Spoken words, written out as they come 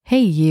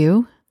Hey,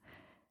 you.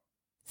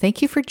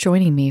 Thank you for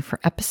joining me for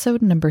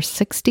episode number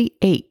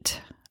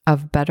 68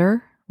 of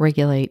Better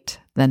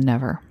Regulate Than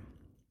Never.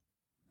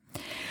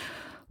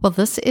 Well,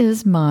 this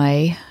is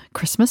my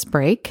Christmas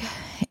break,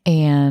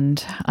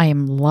 and I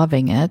am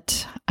loving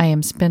it. I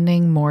am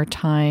spending more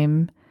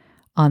time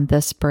on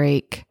this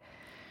break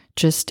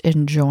just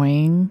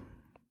enjoying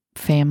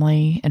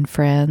family and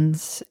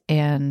friends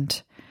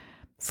and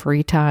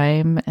free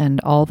time and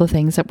all the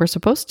things that we're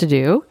supposed to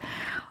do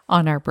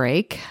on our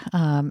break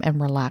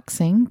and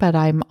relaxing. But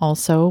I'm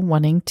also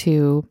wanting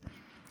to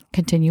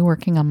continue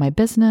working on my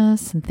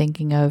business and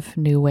thinking of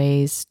new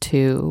ways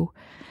to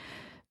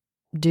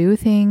do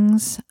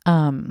things.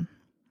 I'm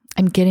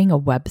getting a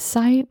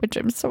website, which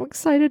I'm so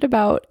excited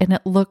about, and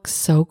it looks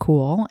so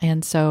cool.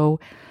 And so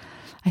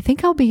I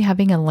think I'll be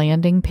having a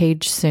landing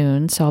page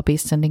soon. So I'll be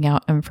sending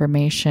out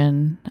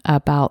information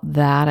about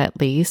that at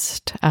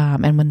least.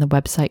 And when the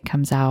website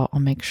comes out, I'll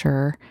make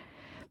sure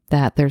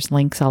that there's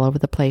links all over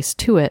the place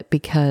to it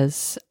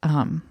because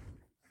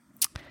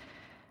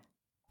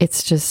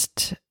it's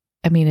just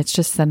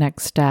the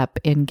next step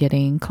in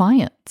getting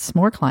clients,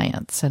 more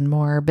clients and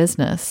more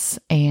business,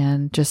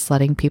 and just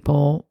letting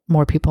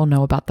more people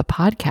know about the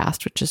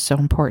podcast, which is so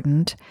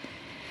important.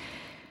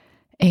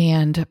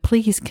 And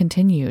please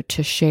continue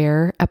to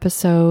share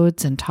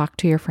episodes and talk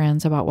to your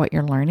friends about what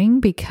you're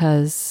learning,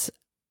 because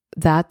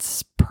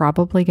that's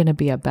probably going to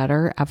be a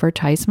better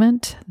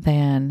advertisement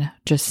than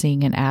just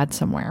seeing an ad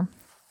somewhere.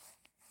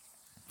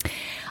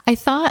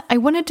 I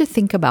wanted to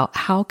think about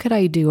how could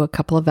I do a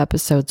couple of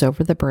episodes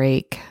over the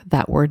break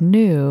that were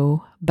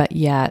new, but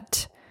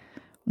yet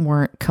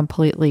weren't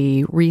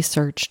completely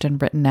researched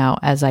and written out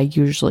as I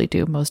usually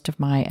do most of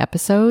my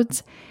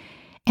episodes.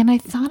 And I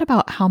thought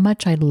about how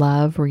much I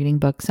love reading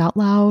books out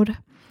loud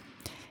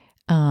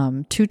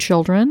to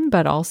children,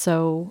 but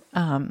also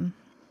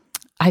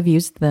I've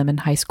used them in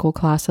high school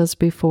classes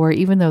before.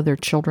 Even though they're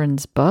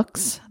children's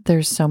books,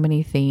 there's so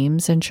many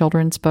themes in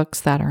children's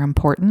books that are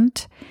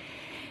important.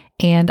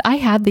 And I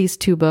had these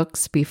two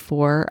books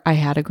before I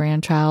had a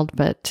grandchild,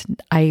 but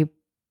I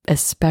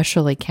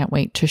especially can't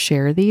wait to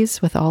share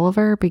these with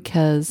Oliver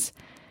because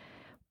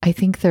I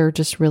think they're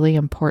just really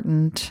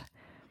important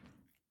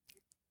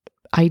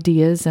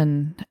ideas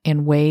and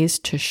ways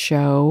to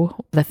show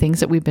the things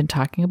that we've been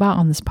talking about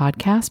on this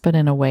podcast, but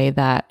in a way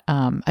that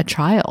a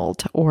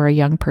child or a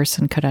young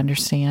person could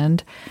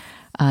understand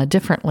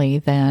differently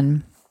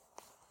than,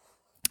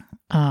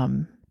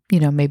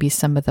 maybe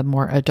some of the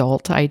more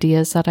adult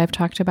ideas that I've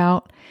talked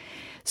about.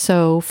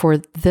 So for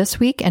this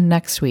week and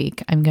next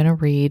week, I'm going to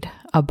read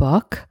a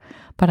book,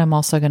 but I'm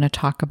also going to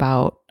talk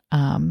about,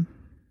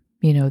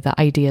 the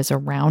ideas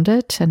around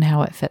it and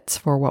how it fits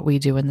for what we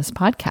do in this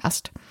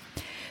podcast.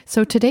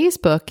 So today's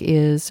book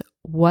is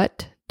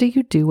What Do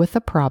You Do with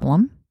a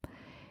Problem?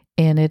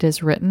 And it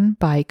is written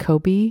by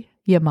Kobi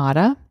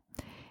Yamada,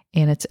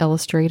 and it's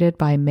illustrated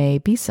by May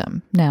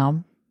Beeson.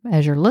 Now,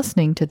 as you're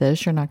listening to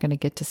this, you're not going to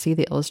get to see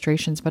the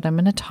illustrations, but I'm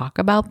going to talk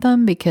about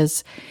them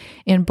because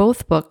in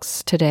both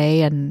books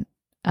today and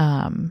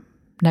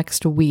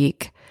next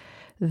week,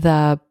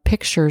 the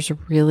pictures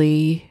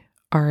really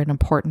are an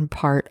important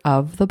part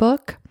of the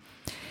book.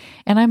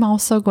 And I'm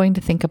also going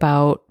to think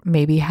about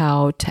maybe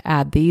how to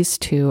add these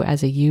two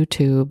as a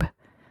YouTube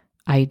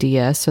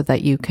idea so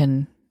that you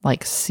can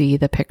see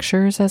the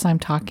pictures as I'm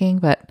talking,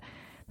 but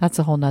that's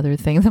a whole nother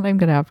thing that I'm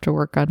going to have to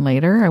work on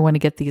later. I want to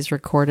get these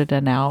recorded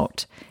and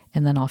out,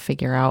 and then I'll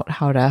figure out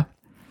how to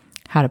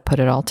put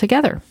it all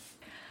together.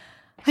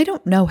 I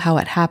don't know how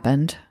it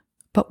happened,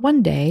 but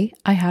one day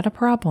I had a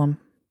problem.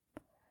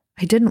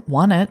 I didn't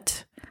want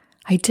it.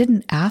 I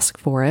didn't ask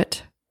for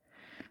it.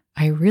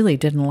 I really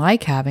didn't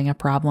like having a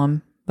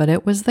problem, but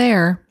it was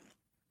there.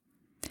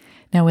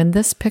 Now in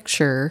this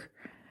picture,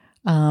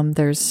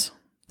 there's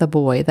the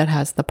boy that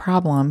has the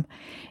problem,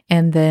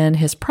 and then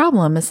his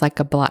problem is like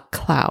a black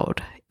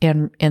cloud.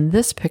 And in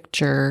this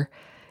picture,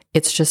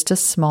 it's just a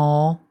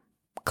small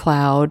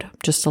cloud,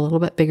 just a little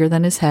bit bigger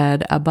than his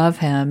head above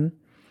him.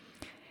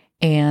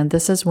 And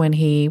this is when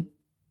he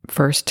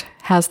first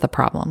has the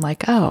problem,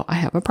 oh, I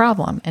have a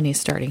problem. And he's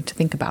starting to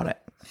think about it.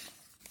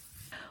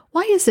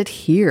 Why is it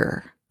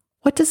here?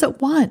 What does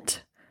it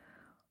want?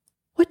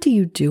 What do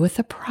you do with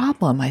a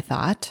problem? I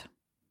thought.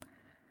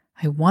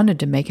 I wanted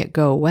to make it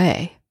go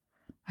away.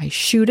 I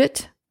shoot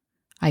it.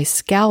 I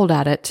scowled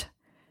at it.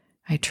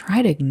 I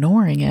tried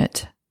ignoring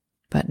it,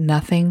 but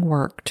nothing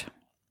worked.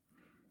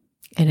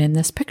 And in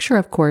this picture,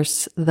 of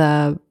course,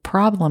 the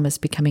problem is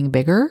becoming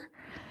bigger.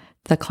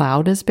 The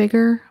cloud is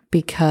bigger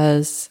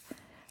because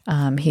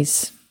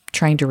he's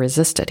trying to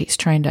resist it. He's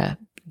trying to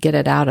get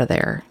it out of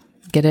there.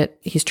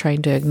 He's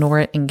trying to ignore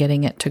it and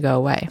getting it to go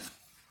away.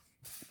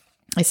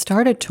 I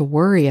started to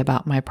worry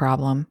about my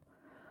problem.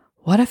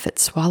 What if it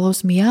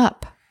swallows me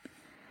up?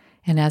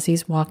 And as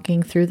he's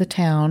walking through the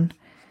town,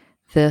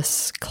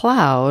 this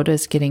cloud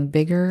is getting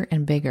bigger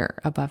and bigger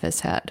above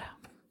his head.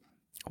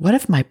 What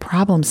if my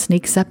problem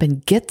sneaks up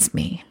and gets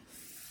me?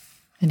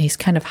 And he's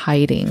kind of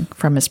hiding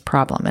from his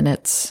problem, and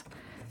it's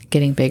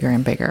getting bigger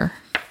and bigger.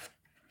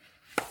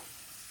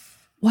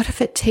 What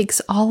if it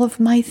takes all of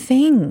my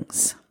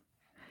things?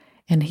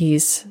 And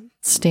he's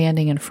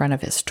standing in front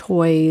of his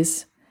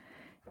toys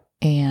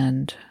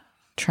and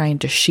trying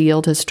to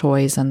shield his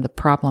toys, and the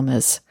problem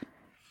is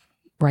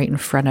right in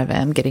front of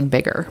him, getting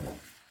bigger.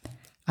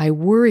 I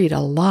worried a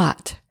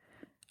lot.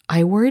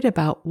 I worried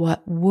about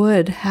what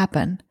would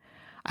happen.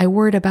 I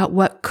worried about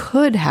what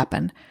could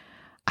happen.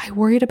 I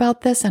worried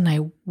about this and I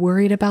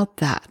worried about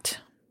that.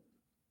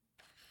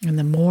 And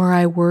the more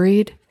I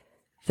worried,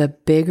 the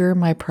bigger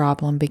my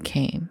problem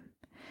became.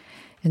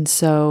 And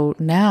so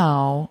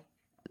now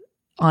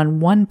on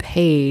one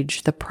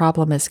page, the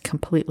problem is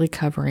completely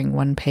covering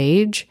one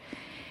page.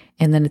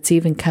 And then it's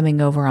even coming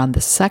over on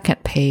the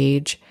second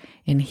page,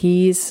 and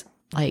he's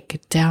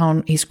like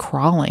down, he's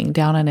crawling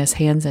down on his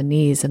hands and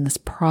knees, and this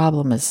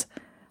problem is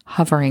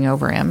hovering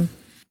over him.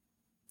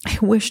 I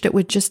wished it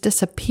would just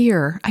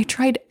disappear. I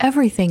tried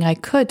everything I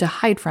could to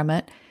hide from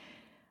it.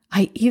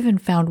 I even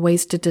found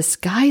ways to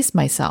disguise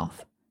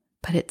myself,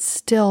 but it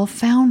still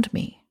found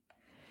me.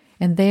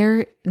 And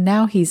there,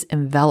 now he's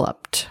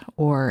enveloped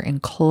or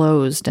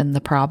enclosed in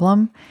the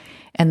problem.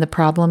 And the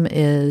problem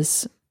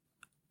is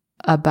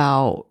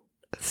about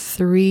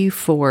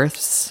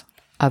 3/4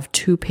 of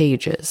 2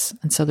 pages.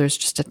 And so there's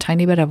just a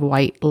tiny bit of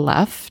white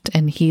left,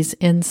 and he's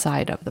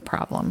inside of the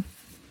problem.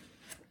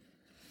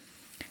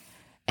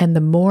 And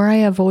the more I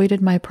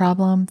avoided my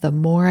problem, the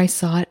more I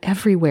saw it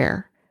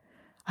everywhere.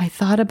 I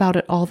thought about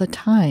it all the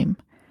time.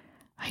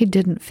 I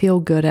didn't feel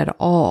good at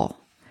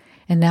all.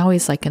 And now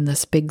he's like in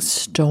this big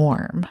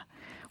storm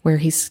where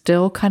he's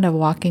still kind of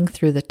walking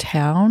through the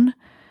town,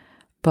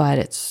 but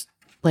it's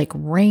like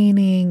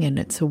raining and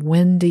it's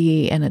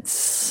windy and it's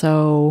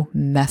so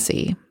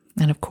messy.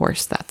 And of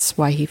course, that's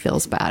why he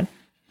feels bad.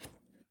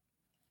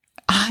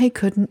 I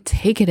couldn't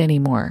take it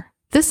anymore.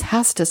 This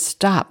has to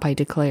stop, I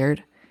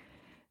declared.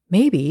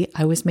 Maybe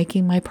I was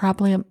making my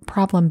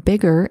problem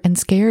bigger and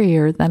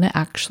scarier than it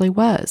actually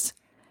was.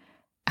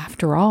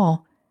 After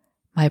all,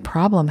 my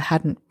problem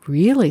hadn't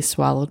really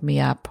swallowed me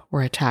up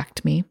or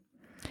attacked me.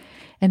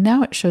 And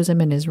now it shows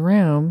him in his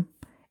room,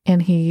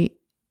 and he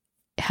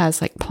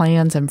has like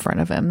plans in front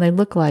of him. They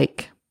look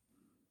like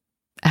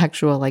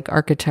actual like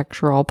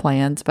architectural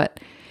plans,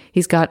 but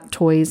he's got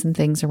toys and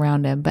things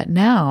around him. But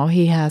now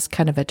he has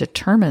kind of a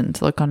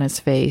determined look on his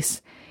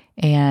face,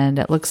 and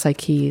it looks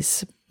like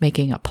he's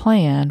making a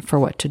plan for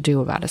what to do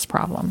about his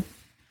problem.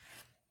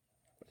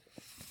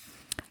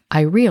 I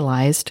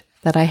realized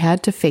that I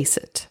had to face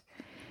it.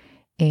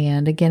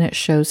 And again, it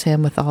shows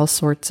him with all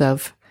sorts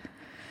of,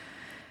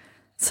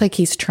 it's like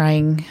he's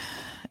trying,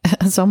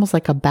 it's almost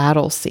like a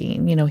battle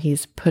scene. You know,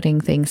 he's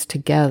putting things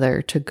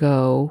together to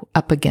go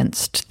up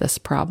against this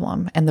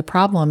problem. And the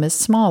problem is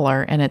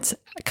smaller, and it's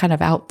kind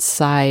of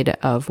outside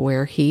of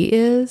where he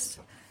is.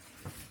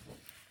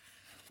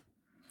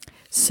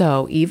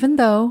 So even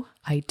though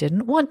I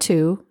didn't want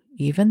to,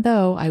 even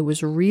though I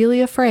was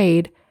really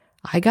afraid,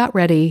 I got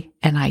ready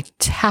and I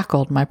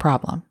tackled my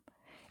problem.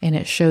 And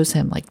it shows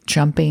him like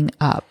jumping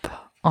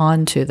up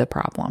onto the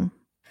problem.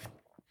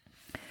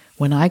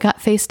 When I got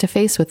face to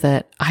face with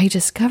it, I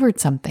discovered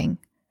something.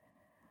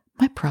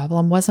 My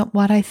problem wasn't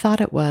what I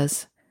thought it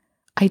was.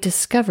 I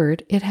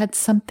discovered it had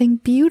something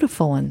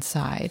beautiful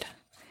inside.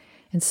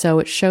 And so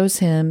it shows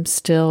him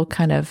still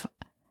kind of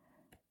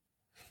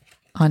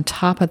on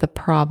top of the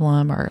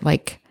problem, or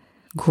like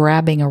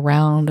grabbing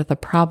around the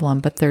problem,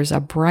 but there's a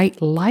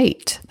bright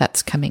light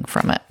that's coming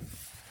from it.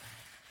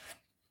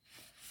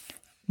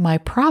 My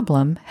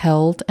problem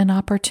held an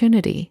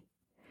opportunity.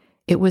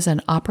 It was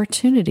an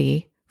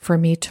opportunity for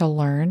me to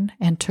learn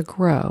and to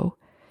grow,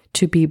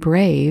 to be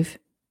brave,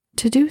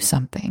 to do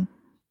something.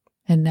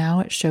 And now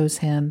it shows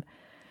him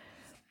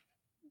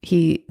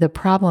the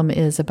problem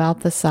is about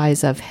the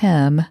size of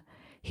him.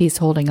 He's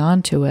holding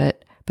on to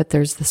it, but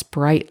there's this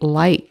bright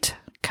light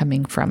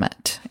coming from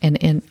it. And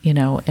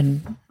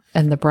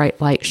the bright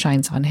light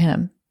shines on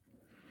him.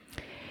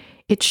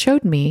 It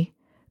showed me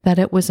that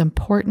it was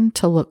important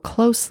to look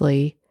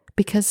closely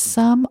because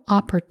some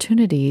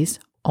opportunities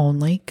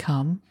only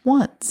come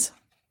once.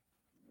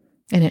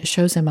 And it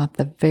shows him at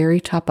the very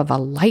top of a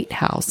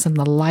lighthouse, and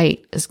the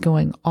light is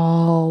going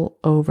all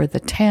over the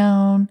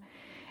town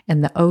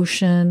and the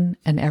ocean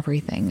and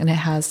everything. And it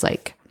has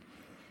like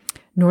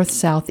north,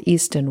 south,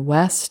 east, and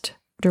west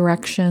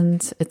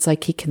directions. It's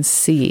like he can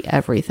see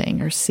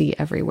everything or see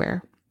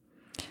everywhere.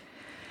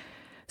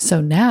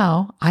 So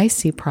now I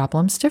see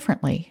problems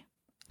differently.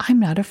 I'm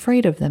not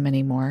afraid of them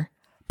anymore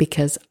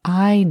because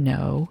I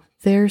know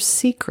their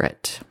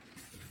secret.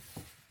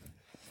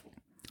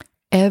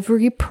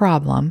 Every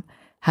problem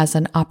has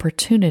an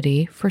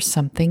opportunity for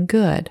something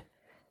good.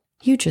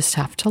 You just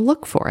have to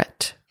look for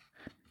it.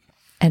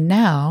 And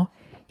now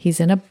he's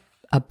in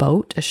a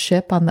boat, a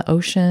ship on the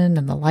ocean,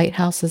 and the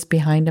lighthouse is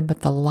behind him,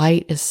 but the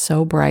light is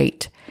so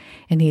bright,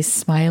 and he's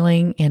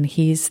smiling, and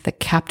he's the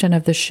captain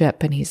of the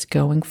ship, and he's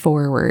going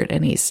forward,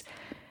 and he's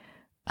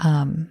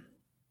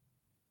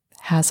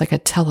has like a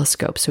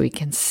telescope so he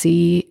can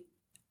see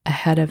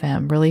ahead of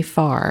him really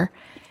far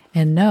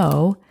and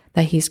know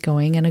that he's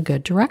going in a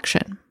good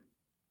direction.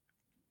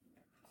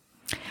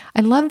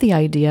 I love the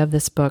idea of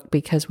this book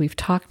because we've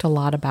talked a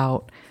lot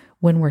about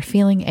when we're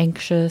feeling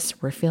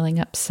anxious, we're feeling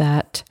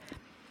upset,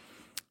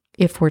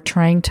 if we're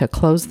trying to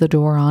close the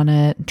door on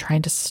it and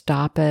trying to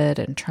stop it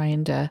and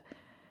trying to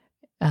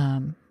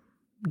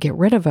get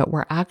rid of it,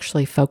 we're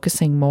actually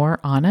focusing more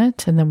on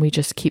it. And then we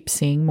just keep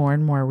seeing more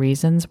and more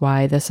reasons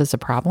why this is a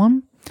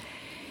problem.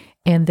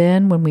 And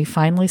then when we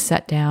finally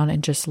sit down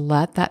and just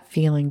let that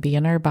feeling be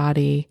in our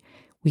body,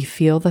 we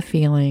feel the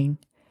feeling,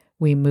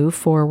 we move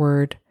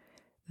forward,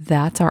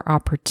 that's our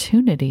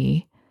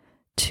opportunity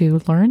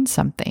to learn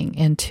something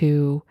and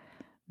to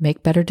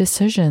make better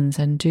decisions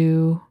and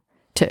to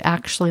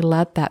actually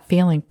let that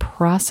feeling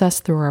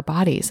process through our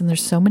bodies. And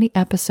there's so many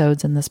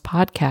episodes in this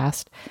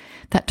podcast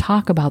that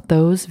talk about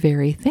those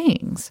very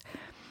things.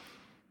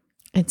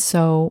 And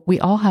so we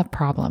all have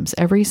problems.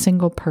 Every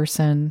single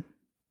person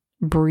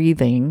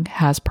breathing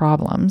has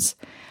problems.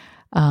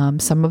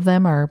 Some of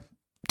them are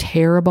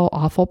terrible,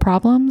 awful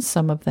problems.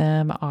 Some of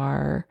them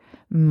are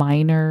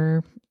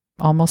minor,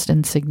 almost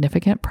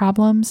insignificant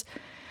problems,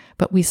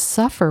 but we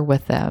suffer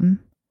with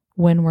them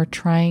when we're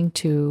trying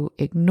to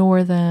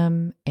ignore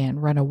them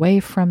and run away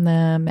from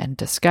them and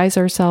disguise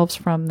ourselves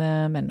from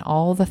them and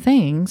all the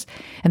things.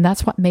 And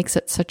that's what makes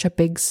it such a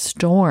big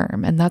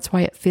storm. And that's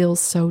why it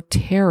feels so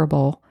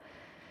terrible.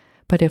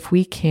 But if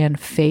we can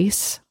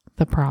face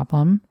the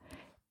problem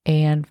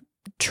and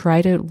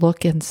try to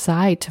look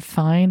inside to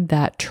find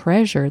that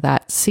treasure,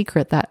 that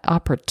secret, that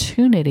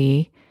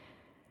opportunity,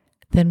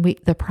 then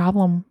the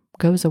problem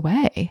goes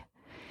away.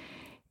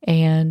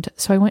 And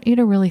so I want you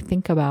to really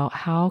think about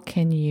how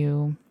can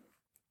you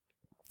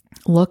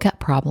look at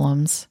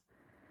problems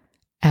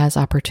as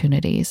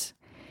opportunities.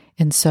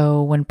 And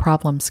so when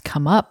problems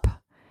come up,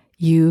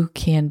 you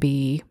can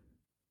be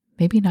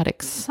maybe not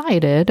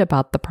excited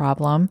about the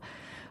problem,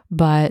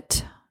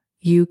 but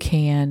you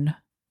can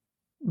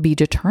be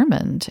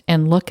determined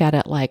and look at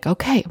it like,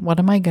 okay, what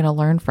am I going to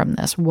learn from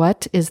this?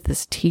 What is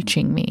this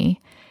teaching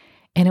me?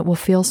 And it will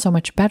feel so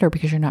much better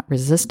because you're not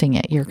resisting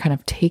it. You're kind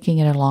of taking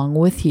it along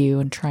with you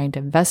and trying to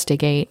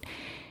investigate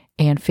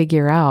and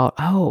figure out,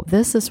 oh,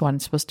 this is what I'm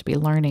supposed to be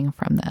learning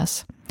from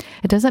this.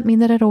 It doesn't mean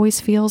that it always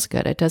feels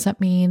good. It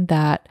doesn't mean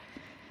that,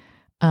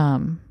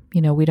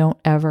 we don't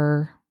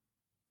ever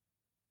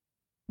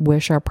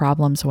wish our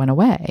problems went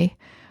away.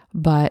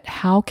 But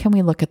how can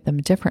we look at them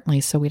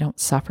differently so we don't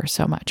suffer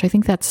so much? I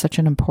think that's such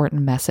an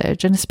important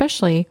message. And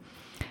especially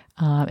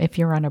if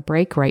you're on a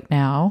break right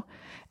now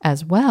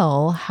as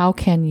well, how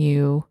can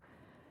you,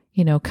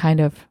 kind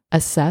of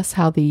assess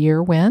how the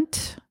year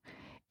went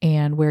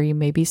and where you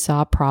maybe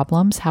saw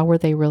problems? How were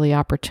they really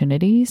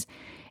opportunities?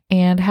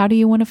 And how do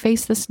you want to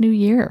face this new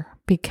year?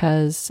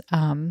 Because,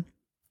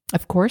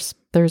 of course,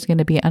 there's going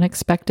to be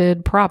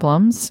unexpected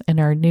problems in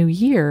our new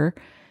year,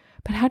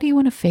 but how do you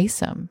want to face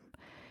them?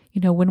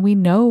 When we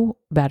know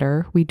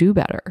better, we do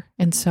better.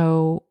 And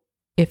so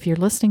if you're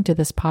listening to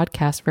this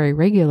podcast very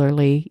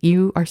regularly,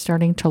 you are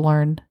starting to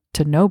learn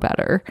to know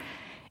better.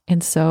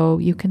 And so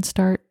you can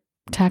start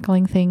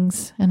tackling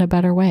things in a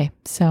better way.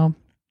 So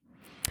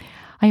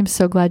I am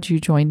so glad you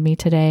joined me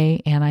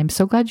today. And I'm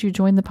so glad you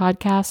join the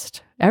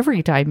podcast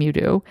every time you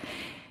do.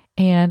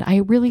 And I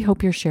really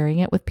hope you're sharing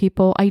it with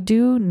people. I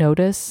do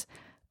notice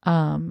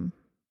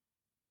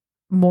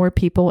more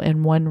people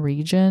in one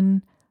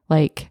region,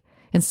 like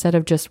instead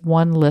of just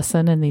one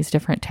listen in these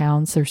different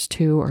towns, there's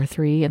 2 or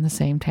 3 in the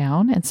same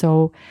town. And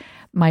so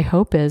my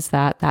hope is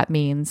that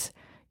means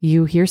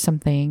you hear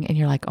something and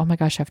you're like, oh my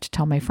gosh, I have to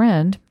tell my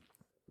friend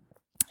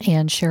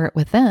and share it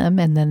with them.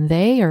 And then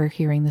they are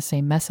hearing the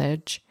same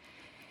message.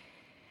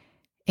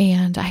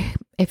 And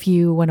if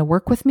you want to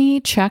work with me,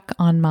 check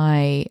on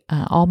my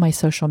all my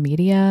social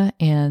media,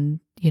 and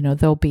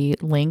there'll be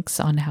links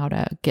on how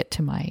to get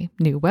to my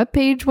new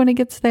webpage when it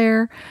gets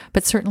there,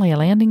 but certainly a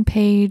landing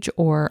page,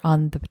 or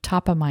on the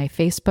top of my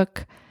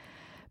Facebook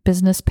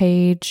business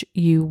page,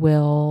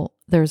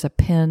 there's a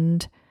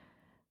pinned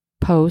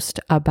post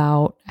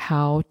about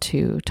how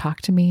to talk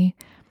to me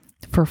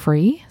for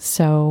free.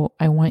 So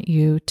I want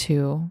you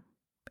to,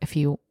 if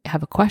you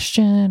have a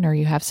question or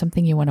you have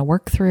something you want to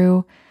work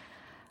through,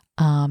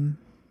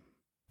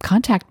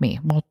 contact me.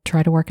 We'll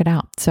try to work it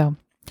out. So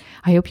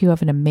I hope you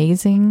have an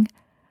amazing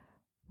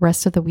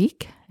rest of the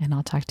week, and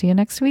I'll talk to you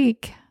next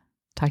week.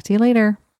 Talk to you later.